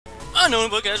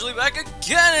Unknown but casually back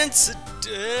again, and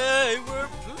today we're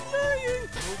playing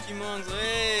Pokemon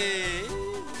Glazed.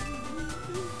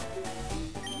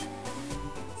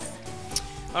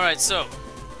 Alright, so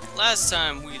last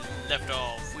time we left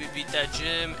off, we beat that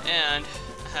gym, and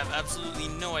I have absolutely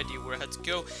no idea where I had to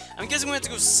go. I'm guessing we have to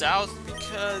go south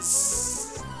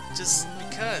because, just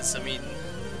because. I mean,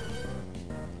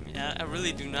 I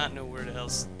really do not know where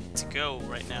else to go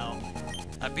right now.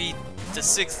 I beat the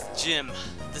 6th gym.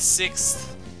 The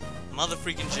 6th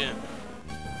mother-freaking gym.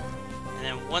 And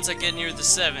then once I get near the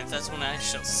 7th, that's when I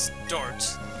shall start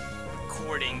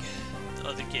recording the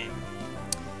other game.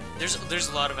 There's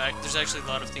actually a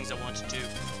lot of things I want to do.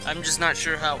 I'm just not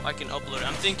sure how I can upload.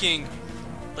 I'm thinking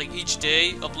like each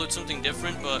day upload something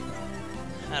different, but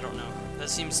I don't know. That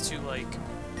seems too like,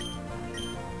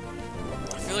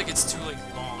 I feel like it's too like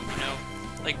long, you know?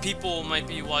 Like people might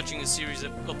be watching a series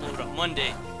upload on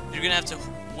Monday. They're gonna have to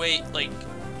wait like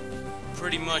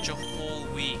pretty much a whole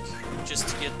week just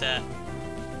to get that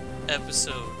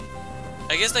episode.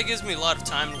 I guess that gives me a lot of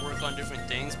time to work on different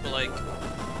things, but like,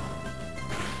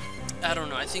 I don't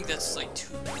know, I think that's like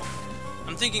too long.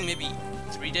 I'm thinking maybe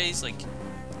 3 days, like,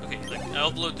 okay, like I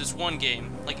upload this one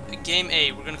game, like game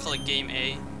A, we're gonna call it game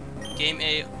A. Game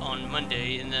A on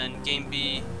Monday, and then game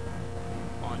B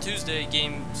on Tuesday,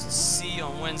 game C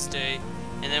on Wednesday,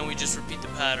 and then we just repeat the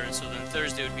pattern. So then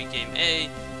Thursday would be game A,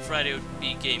 Friday would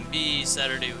be game B,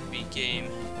 Saturday would be game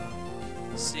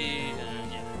C,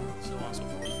 and yeah, so on and so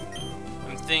forth.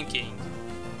 I'm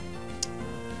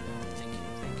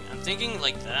thinking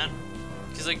like that,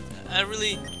 because like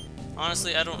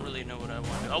honestly, I don't really know what I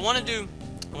want to do.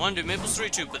 I want to do Maple Story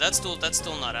 2, but that's still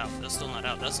not out.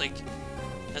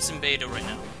 That's in beta right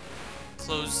now.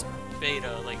 Closed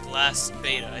beta, like last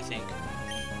beta, I think.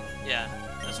 Yeah,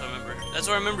 that's what I remember. That's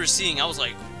what I remember seeing. I was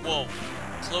like, whoa,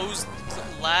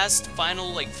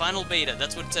 final beta.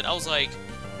 That's what it said. I was like,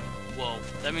 whoa,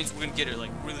 that means we're gonna get it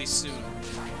like really soon.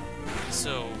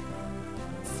 So,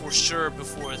 for sure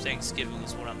before Thanksgiving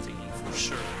is what I'm thinking. For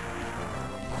sure.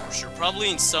 Probably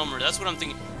in summer. That's what I'm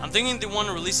thinking. I'm thinking they want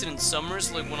to release it in summer,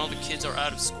 so like when all the kids are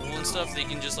out of school and stuff, they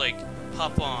can just like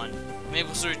hop on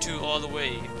Maple Story 2 all the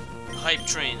way, hype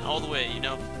train all the way, you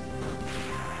know.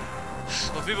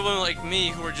 But people like me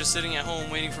who are just sitting at home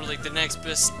waiting for like the next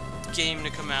best game to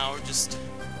come out, or just,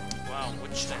 wow,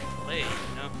 what should I play,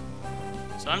 you know?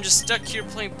 So I'm just stuck here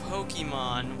playing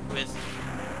Pokemon with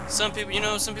some people. You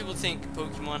know, some people think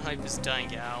Pokemon hype is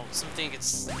dying out. Some think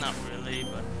it's not really,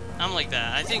 but I'm like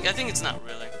that. I think it's not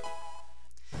really.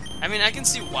 I mean, I can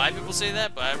see why people say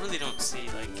that, but I really don't see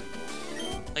like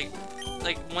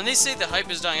when they say the hype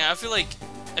is dying out, I feel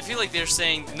like they're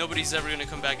saying nobody's ever gonna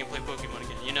come back and play Pokemon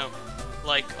again, you know?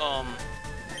 Like,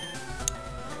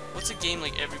 what's a game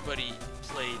like everybody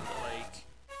played but like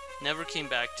never came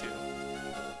back to?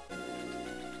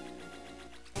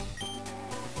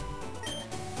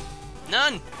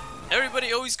 None!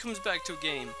 Everybody always comes back to a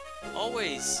game.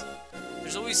 Always.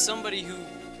 There's always somebody who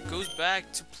goes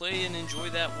back to play and enjoy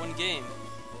that one game.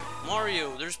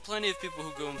 Mario, there's plenty of people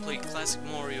who go and play classic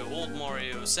Mario, old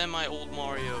Mario, semi-old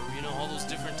Mario, you know, all those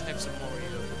different types of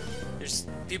Mario. There's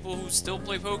people who still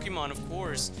play Pokemon, of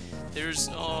course. There's,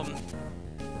 oh,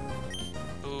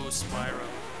 Spyro.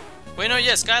 Wait, no,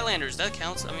 yeah, Skylanders, that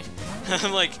counts. I mean,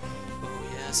 I'm like, oh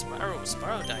yeah,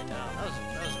 Spyro died out. That was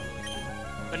really cool.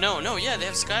 But no, yeah, they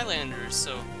have Skylanders,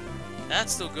 so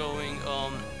that's still going.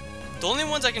 The only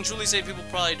ones I can truly say people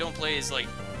probably don't play is like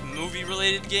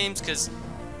movie-related games, because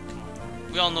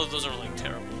we all know those are like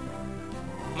terrible.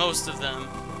 Most of them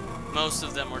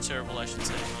are terrible, I should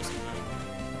say. Most of them.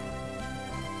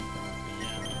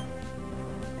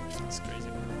 Yeah, it's crazy.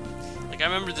 Like I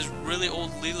remember this really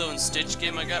old Lilo and Stitch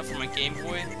game I got for my Game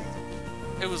Boy.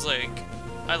 It was like,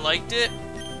 I liked it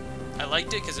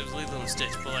because it was Lilo and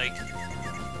Stitch, but like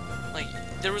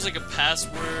there was like a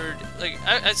password. Like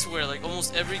I swear, like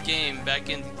almost every game back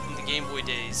in the Game Boy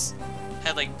days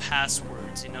had like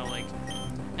passwords, you know, like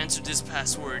enter this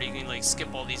password, you can like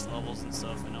skip all these levels and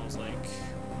stuff, and I was like,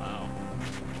 wow,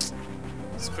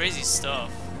 it's crazy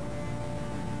stuff.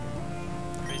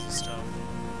 Crazy stuff.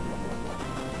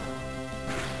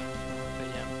 But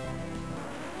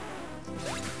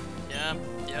yeah.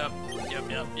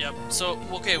 Yep. So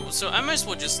okay, so I might as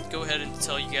well just go ahead and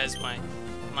tell you guys my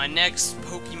next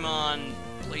Pokemon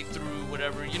playthrough,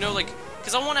 whatever, you know, like,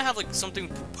 because I want to have like something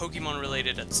Pokemon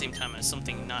related at the same time as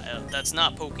something that's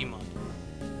not Pokemon.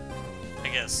 I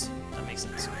guess that makes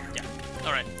sense. Yeah.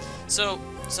 All right. So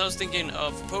I was thinking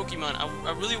of Pokemon.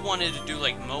 I really wanted to do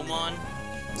like Momon.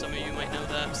 Some of you might know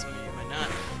that. Some of you might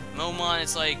not. Momon.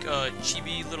 It's like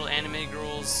chibi little anime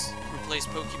girls replace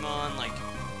Pokemon. Like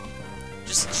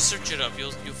Just search it up.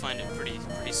 You'll find it pretty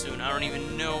soon. I don't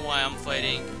even know why I'm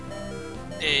fighting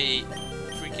a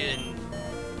freaking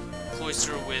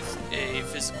cloister with a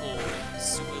physical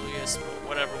civilius, but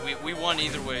whatever. We won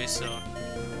either way, so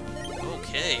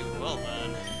okay. Well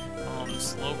then,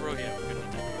 slow bro. Yeah, we're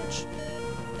gonna take crunch.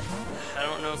 I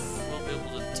don't know if we'll be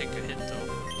able to take a hit though.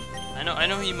 I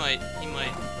know he might,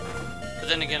 but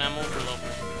then again, I'm over level.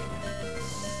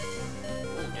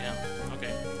 Oh damn.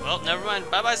 Okay. Well, never mind.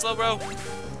 Bye bye, slow bro.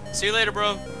 See you later,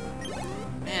 bro.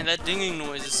 Man, that dinging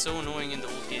noise is so annoying in the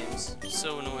old games.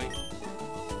 So annoying.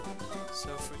 So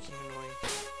freaking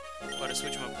annoying. Gotta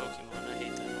switch my Pokemon. I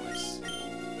hate that noise.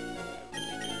 I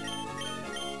really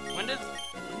do. When did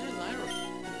Lyra?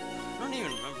 I don't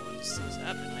even remember when these things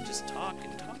happen. I just talk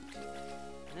and talk.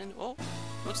 And then, oh,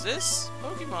 what's this?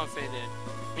 Pokemon faded.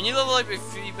 When you level up a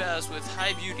Feebas with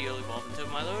high beauty, it'll evolve into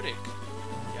Milotic.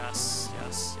 Yes.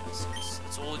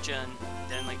 It's old gen.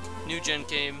 Then like new gen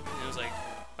came, and it was like,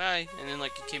 bye. And then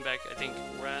like it came back. I think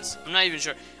grass. I'm not even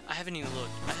sure. I haven't even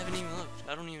looked.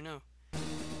 I don't even know.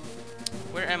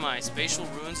 Where am I? Spatial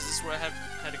ruins? Is this where I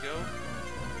had to go?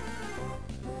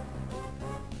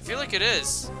 I feel like it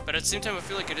is, but at the same time, I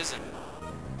feel like it isn't.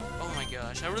 Oh my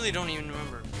gosh, I really don't even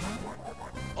remember.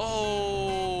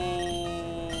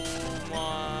 Oh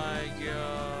my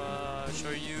gosh,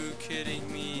 are you kidding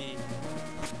me?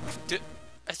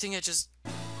 I think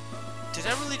did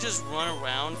I really just run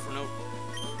around for no...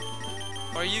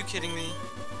 Are you kidding me?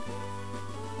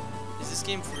 Is this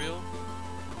game for real?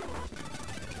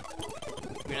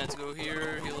 We're gonna have to go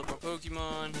here, heal up our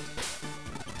Pokemon.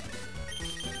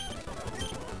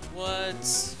 What?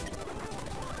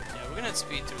 Yeah, we're gonna have to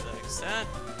speed through that, cause that...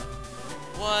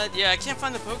 What? Yeah, I can't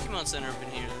find the Pokemon Center up in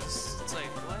here. It's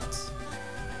like, what?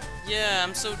 Yeah,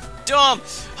 I'm so dumb!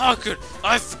 How could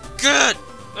I forget?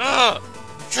 Ugh!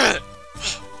 Shit!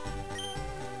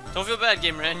 Don't feel bad,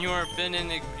 Gamer Man. You have been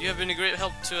a great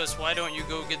help to us. Why don't you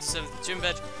go get the 7th gym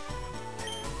badge?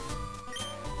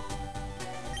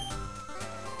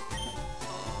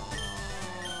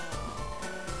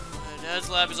 Dad's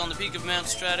lab is on the peak of Mount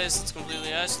Stratus. It's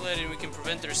completely isolated, and we can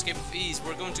prevent their escape with ease.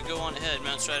 We're going to go on ahead.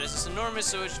 Mount Stratus is enormous,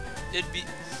 so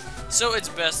it's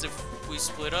best if we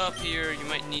split up here. You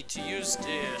might need to use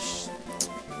Dish.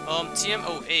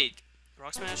 TM08.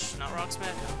 Rock Smash? Not Rock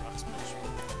Smash? No, Rock Smash.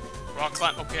 Rock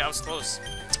Climb. Okay, I was close. I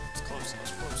was close.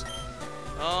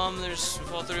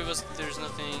 With all three of us, there's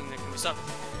nothing that can be stopped.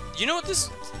 You know what this...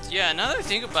 Yeah, now that I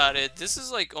think about it, this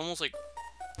is like almost like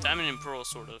Diamond and Pearl,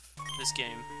 sort of, this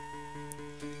game.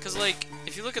 Because, like,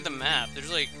 if you look at the map,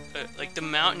 there's like the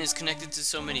mountain is connected to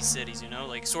so many cities, you know?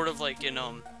 Like, sort of like in,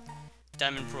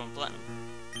 Diamond, Pearl, and Platinum.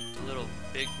 The little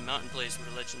big mountain place where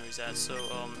the legendary's at, so,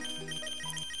 oh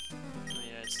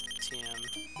yeah, it's TM.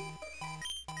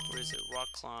 Where is it? Rock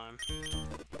Climb.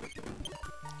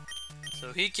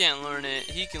 So he can't learn it,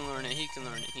 he can learn it, he can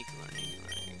learn it, he can learn it, he can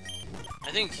learn it.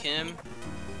 I think him...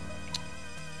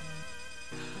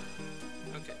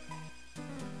 Okay.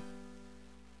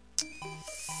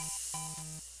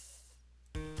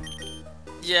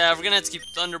 Yeah, we're gonna have to keep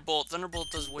Thunderbolt. Thunderbolt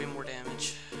does way more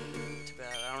damage. Too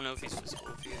bad. I don't know if he's physical.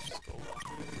 If he is physical.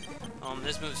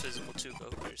 This move's physical too,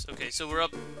 but who cares? Okay, so we're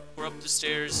up the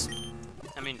stairs.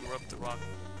 I mean, we're up the rock.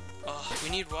 Oh, we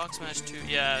need Rock Smash too.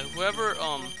 Yeah, whoever,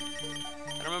 I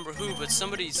don't remember who, but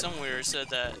somebody somewhere said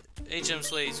that HM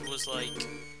Slays was like,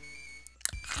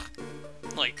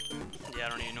 yeah, I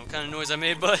don't even know what kind of noise I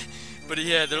made, but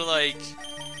yeah, they're like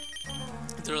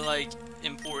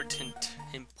important.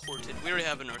 We already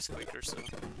have an Earthquaker, so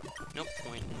no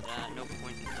point in that, no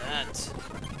point in that.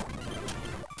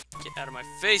 Get out of my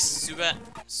face, Zubat!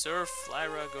 Surf,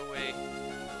 Lyra, go away.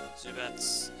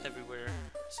 Zubat's everywhere.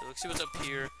 So let's see what's up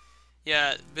here.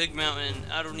 Yeah, big mountain.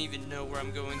 I don't even know where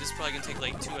I'm going. This is probably gonna take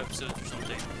like 2 episodes or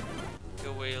something. Go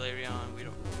away, Larion. We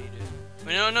don't need it.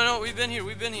 Wait, no. We've been here.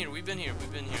 I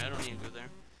don't need to go there.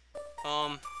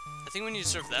 I think we need to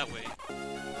surf that way.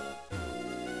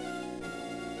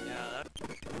 Yeah, that.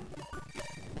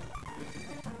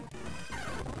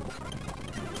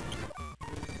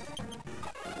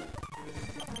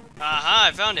 Aha!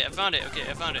 I found it. Okay,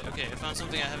 I found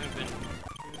something I haven't been.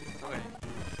 Okay.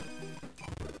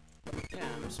 Yeah,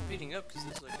 I'm speeding up because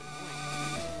this is like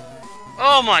annoying.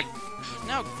 Oh my!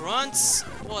 Now grunts?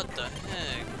 What the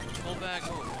heck? Pull back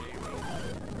over here.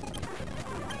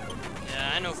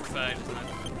 Yeah, I know for a fact it's not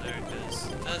going up there because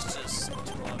that's just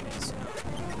too obvious.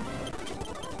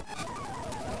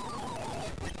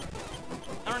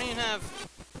 I don't even have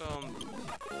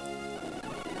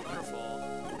waterfall.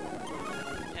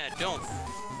 Yeah, don't.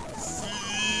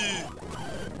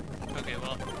 Okay,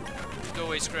 well, go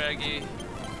away, Scraggy.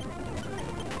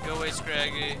 Go away,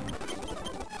 Scraggy.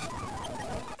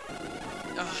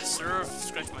 Surf,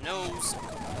 scratch my nose.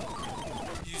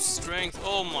 Use strength.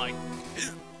 Oh my.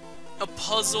 A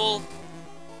puzzle.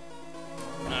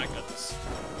 No, I got this.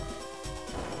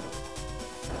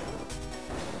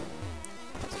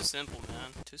 Too simple,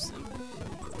 man. Too simple.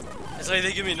 It's like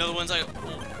they give me another one. It's like,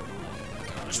 oh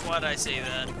gosh, why did I say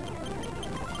that?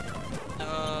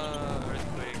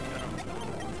 Earthquake. I don't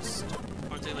know. Just,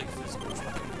 aren't they like physical?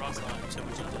 Rock climb. So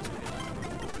much of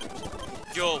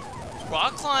that. Yo,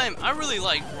 rock climb. I really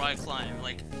like rock climb.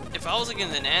 Like, if I was like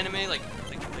in an anime, like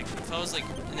if I was like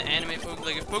in the anime,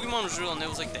 like if Pokemon was real and it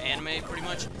was like the anime, pretty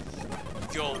much.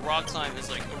 Yo, rock climb is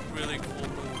like a really cool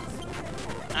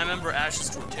move. I remember Ash's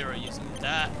Torterra using it.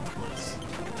 That was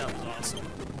awesome.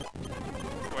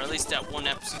 Or at least that one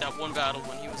episode, that one battle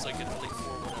when he was like at the League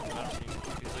 4, whatever battle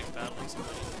he was like battling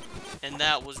somebody. And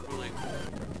that was really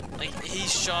cool. Like, he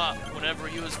shot whenever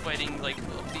he was fighting like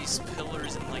up these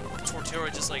pillars, and like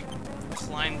Torterra just like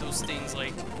climbed those things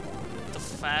like the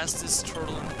fastest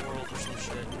turtle in the world or some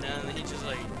shit. And then he just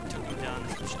like took him down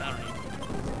or some shit. I don't know.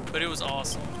 But it was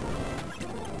awesome.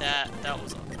 That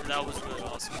was really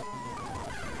awesome.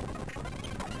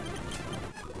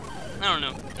 I don't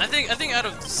know. I think out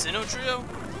of the Sinnoh trio,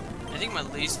 I think my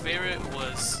least favorite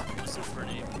was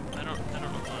Infernape. I don't know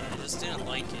why. I just didn't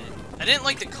like it. I didn't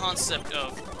like the concept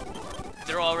of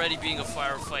there already being a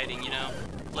firefighting, you know?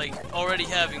 Like, already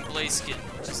having Blaze skin,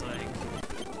 just like...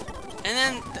 And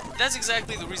then, that's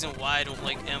exactly the reason why I don't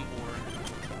like Emboar.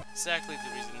 Exactly the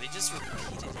reason. They just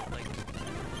repeated it, like...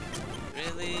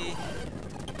 Really?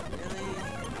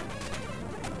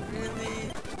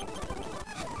 Really?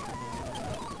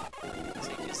 It's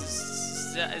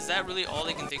like, is that really all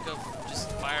they can think of? Just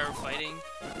firefighting?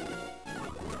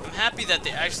 I'm happy that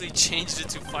they actually changed it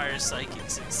to Fire Psychic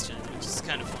 6th gen, which is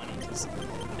kind of funny, because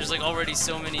there's like already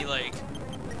so many like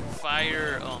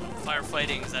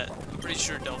firefightings that I'm pretty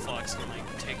sure Delphox can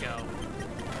like take out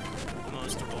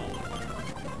most of all.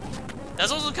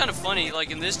 That's also kind of funny, like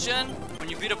in this gen, when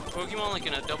you beat up a Pokemon like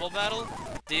in a double battle,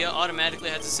 they automatically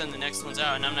had to send the next ones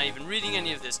out, and I'm not even reading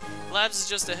any of this. Labs is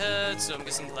just ahead, so I'm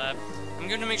guessing Lab. I'm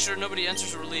going to make sure nobody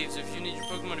enters or leaves. If you need your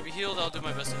Pokemon to be healed, I'll do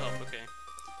my best to help. Okay.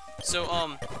 So,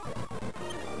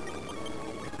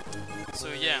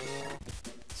 yeah.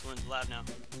 So we're in the lab now.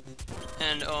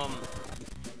 And, I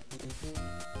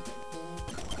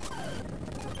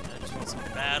just want some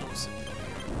battles.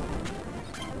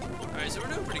 Alright, so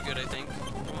we're doing pretty good, I think.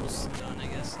 Almost done, I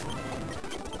guess.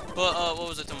 But, what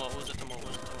was it tomorrow? What was it tomorrow?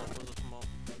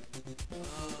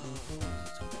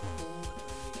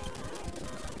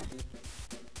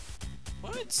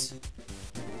 What?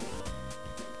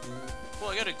 Well,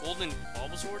 I got a golden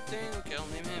Bulbasaur thing? Okay, I'll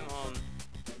name him,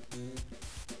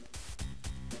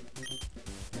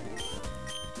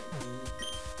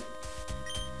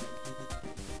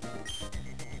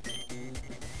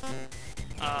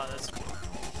 Ah, that's cool.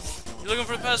 You're looking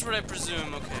for a password, I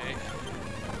presume. Okay.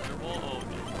 Oh,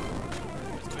 okay.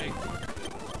 Earthquake.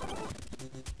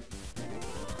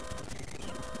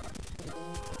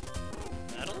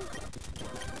 Metal?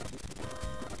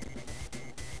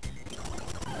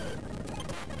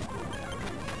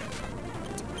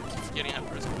 Forgetting how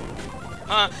Earthquake.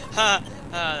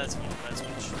 That's funny. That's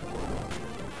funny.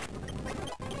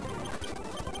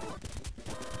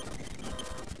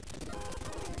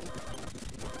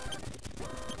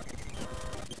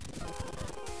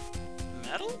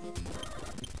 Metal?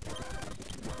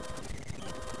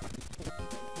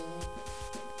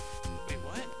 Wait,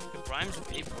 what? It rhymes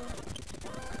with April?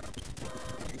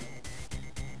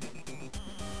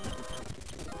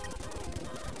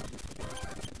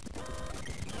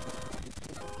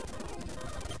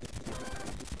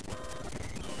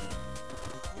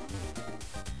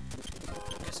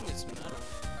 I'm guessing it's metal.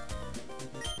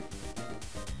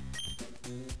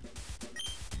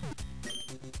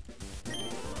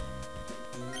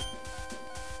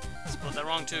 Spelled that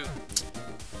wrong too.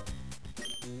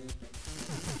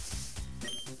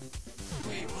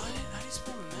 Wait, what? How do you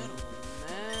spell metal?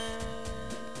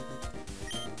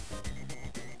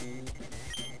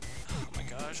 Oh my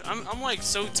gosh, I'm like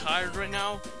so tired right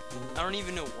now. I don't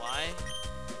even know why.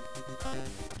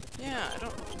 Yeah, I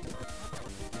don't.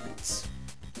 What?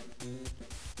 I'm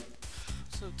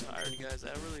so tired, guys. I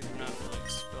really do not feel like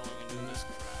spelling and doing this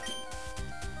crap.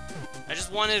 I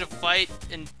just wanted to fight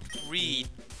and read.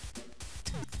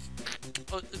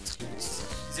 Oh,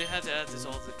 they had to add this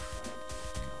all the crap.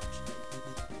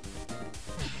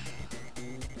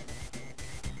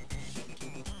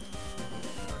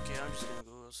 Okay, I'm just gonna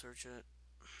Google search it.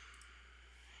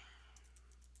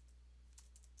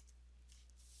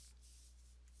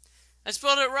 I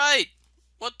spelled it right!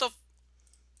 What the f-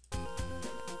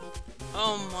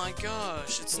 Oh my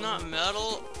gosh, it's not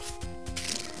metal.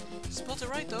 Spelled it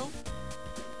right though.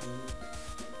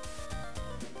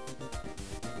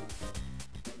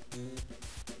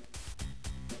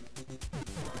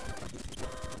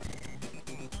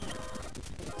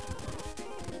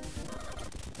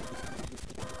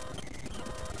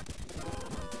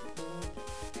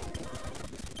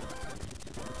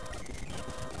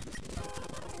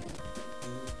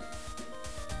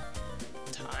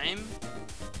 Time?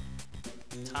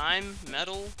 Time?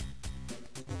 Metal?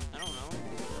 I don't know.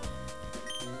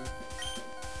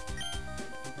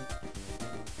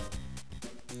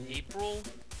 April?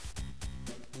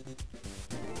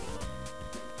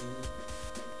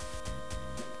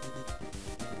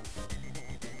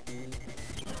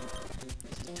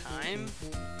 Time?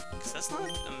 Because that's not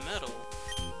a metal.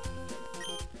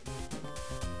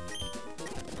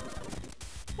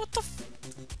 What the f-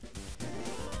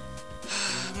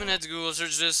 I'm gonna have to Google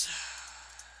search this.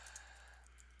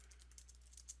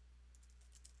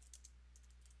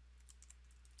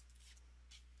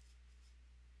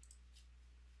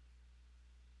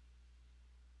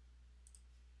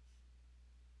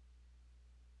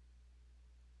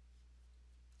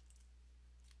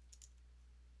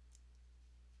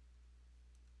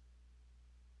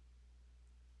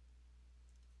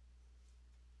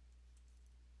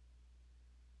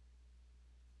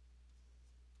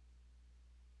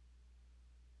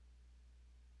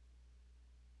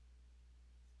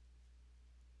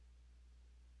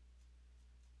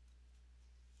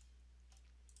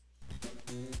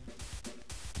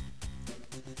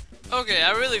 Okay,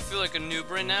 I really feel like a noob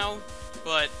right now,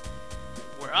 but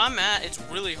where I'm at, it's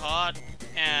really hot,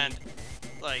 and,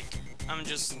 like, I'm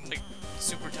just, like,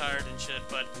 super tired and shit,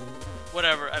 but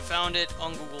whatever. I found it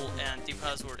on Google, and the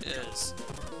password is...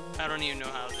 I don't even know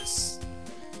how this...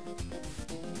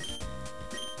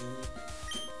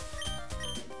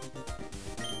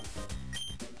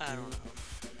 I don't know.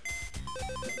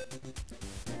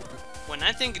 When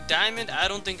I think diamond, I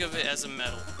don't think of it as a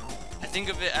metal. I think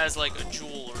of it as like a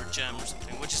jewel or a gem or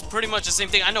something, which is pretty much the same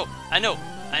thing. I know.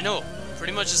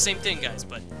 Pretty much the same thing, guys,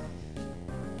 but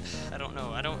I don't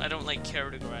know. I don't like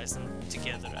categorize them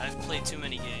together. I've played too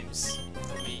many games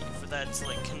for that to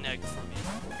like connect for me.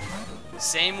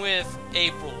 Same with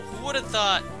April. Who would have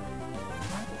thought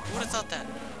that?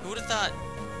 Who would have thought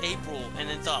April and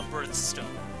then thought birthstone?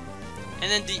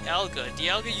 And then Dialga.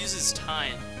 Dialga uses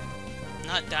time,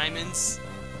 not diamonds.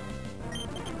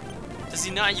 Does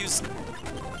he not use...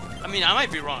 I mean, I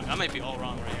might be wrong. I might be all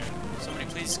wrong right here. Somebody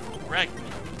please correct me.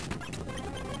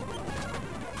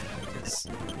 Because...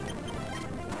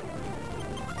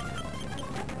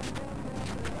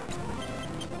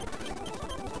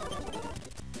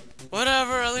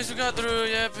 whatever, at least we got through.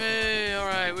 Yep, hey.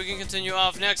 Alright, we can continue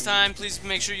off next time. Please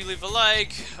make sure you leave a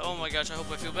like. Oh my gosh, I hope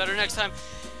I feel better next time.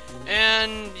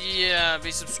 And yeah,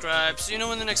 be subscribed so you know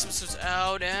when the next episode's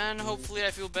out, and hopefully I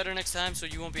feel better next time so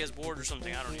you won't be as bored or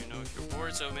something. I don't even know if you're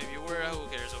bored, so maybe you were. Who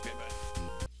cares? Okay, bye.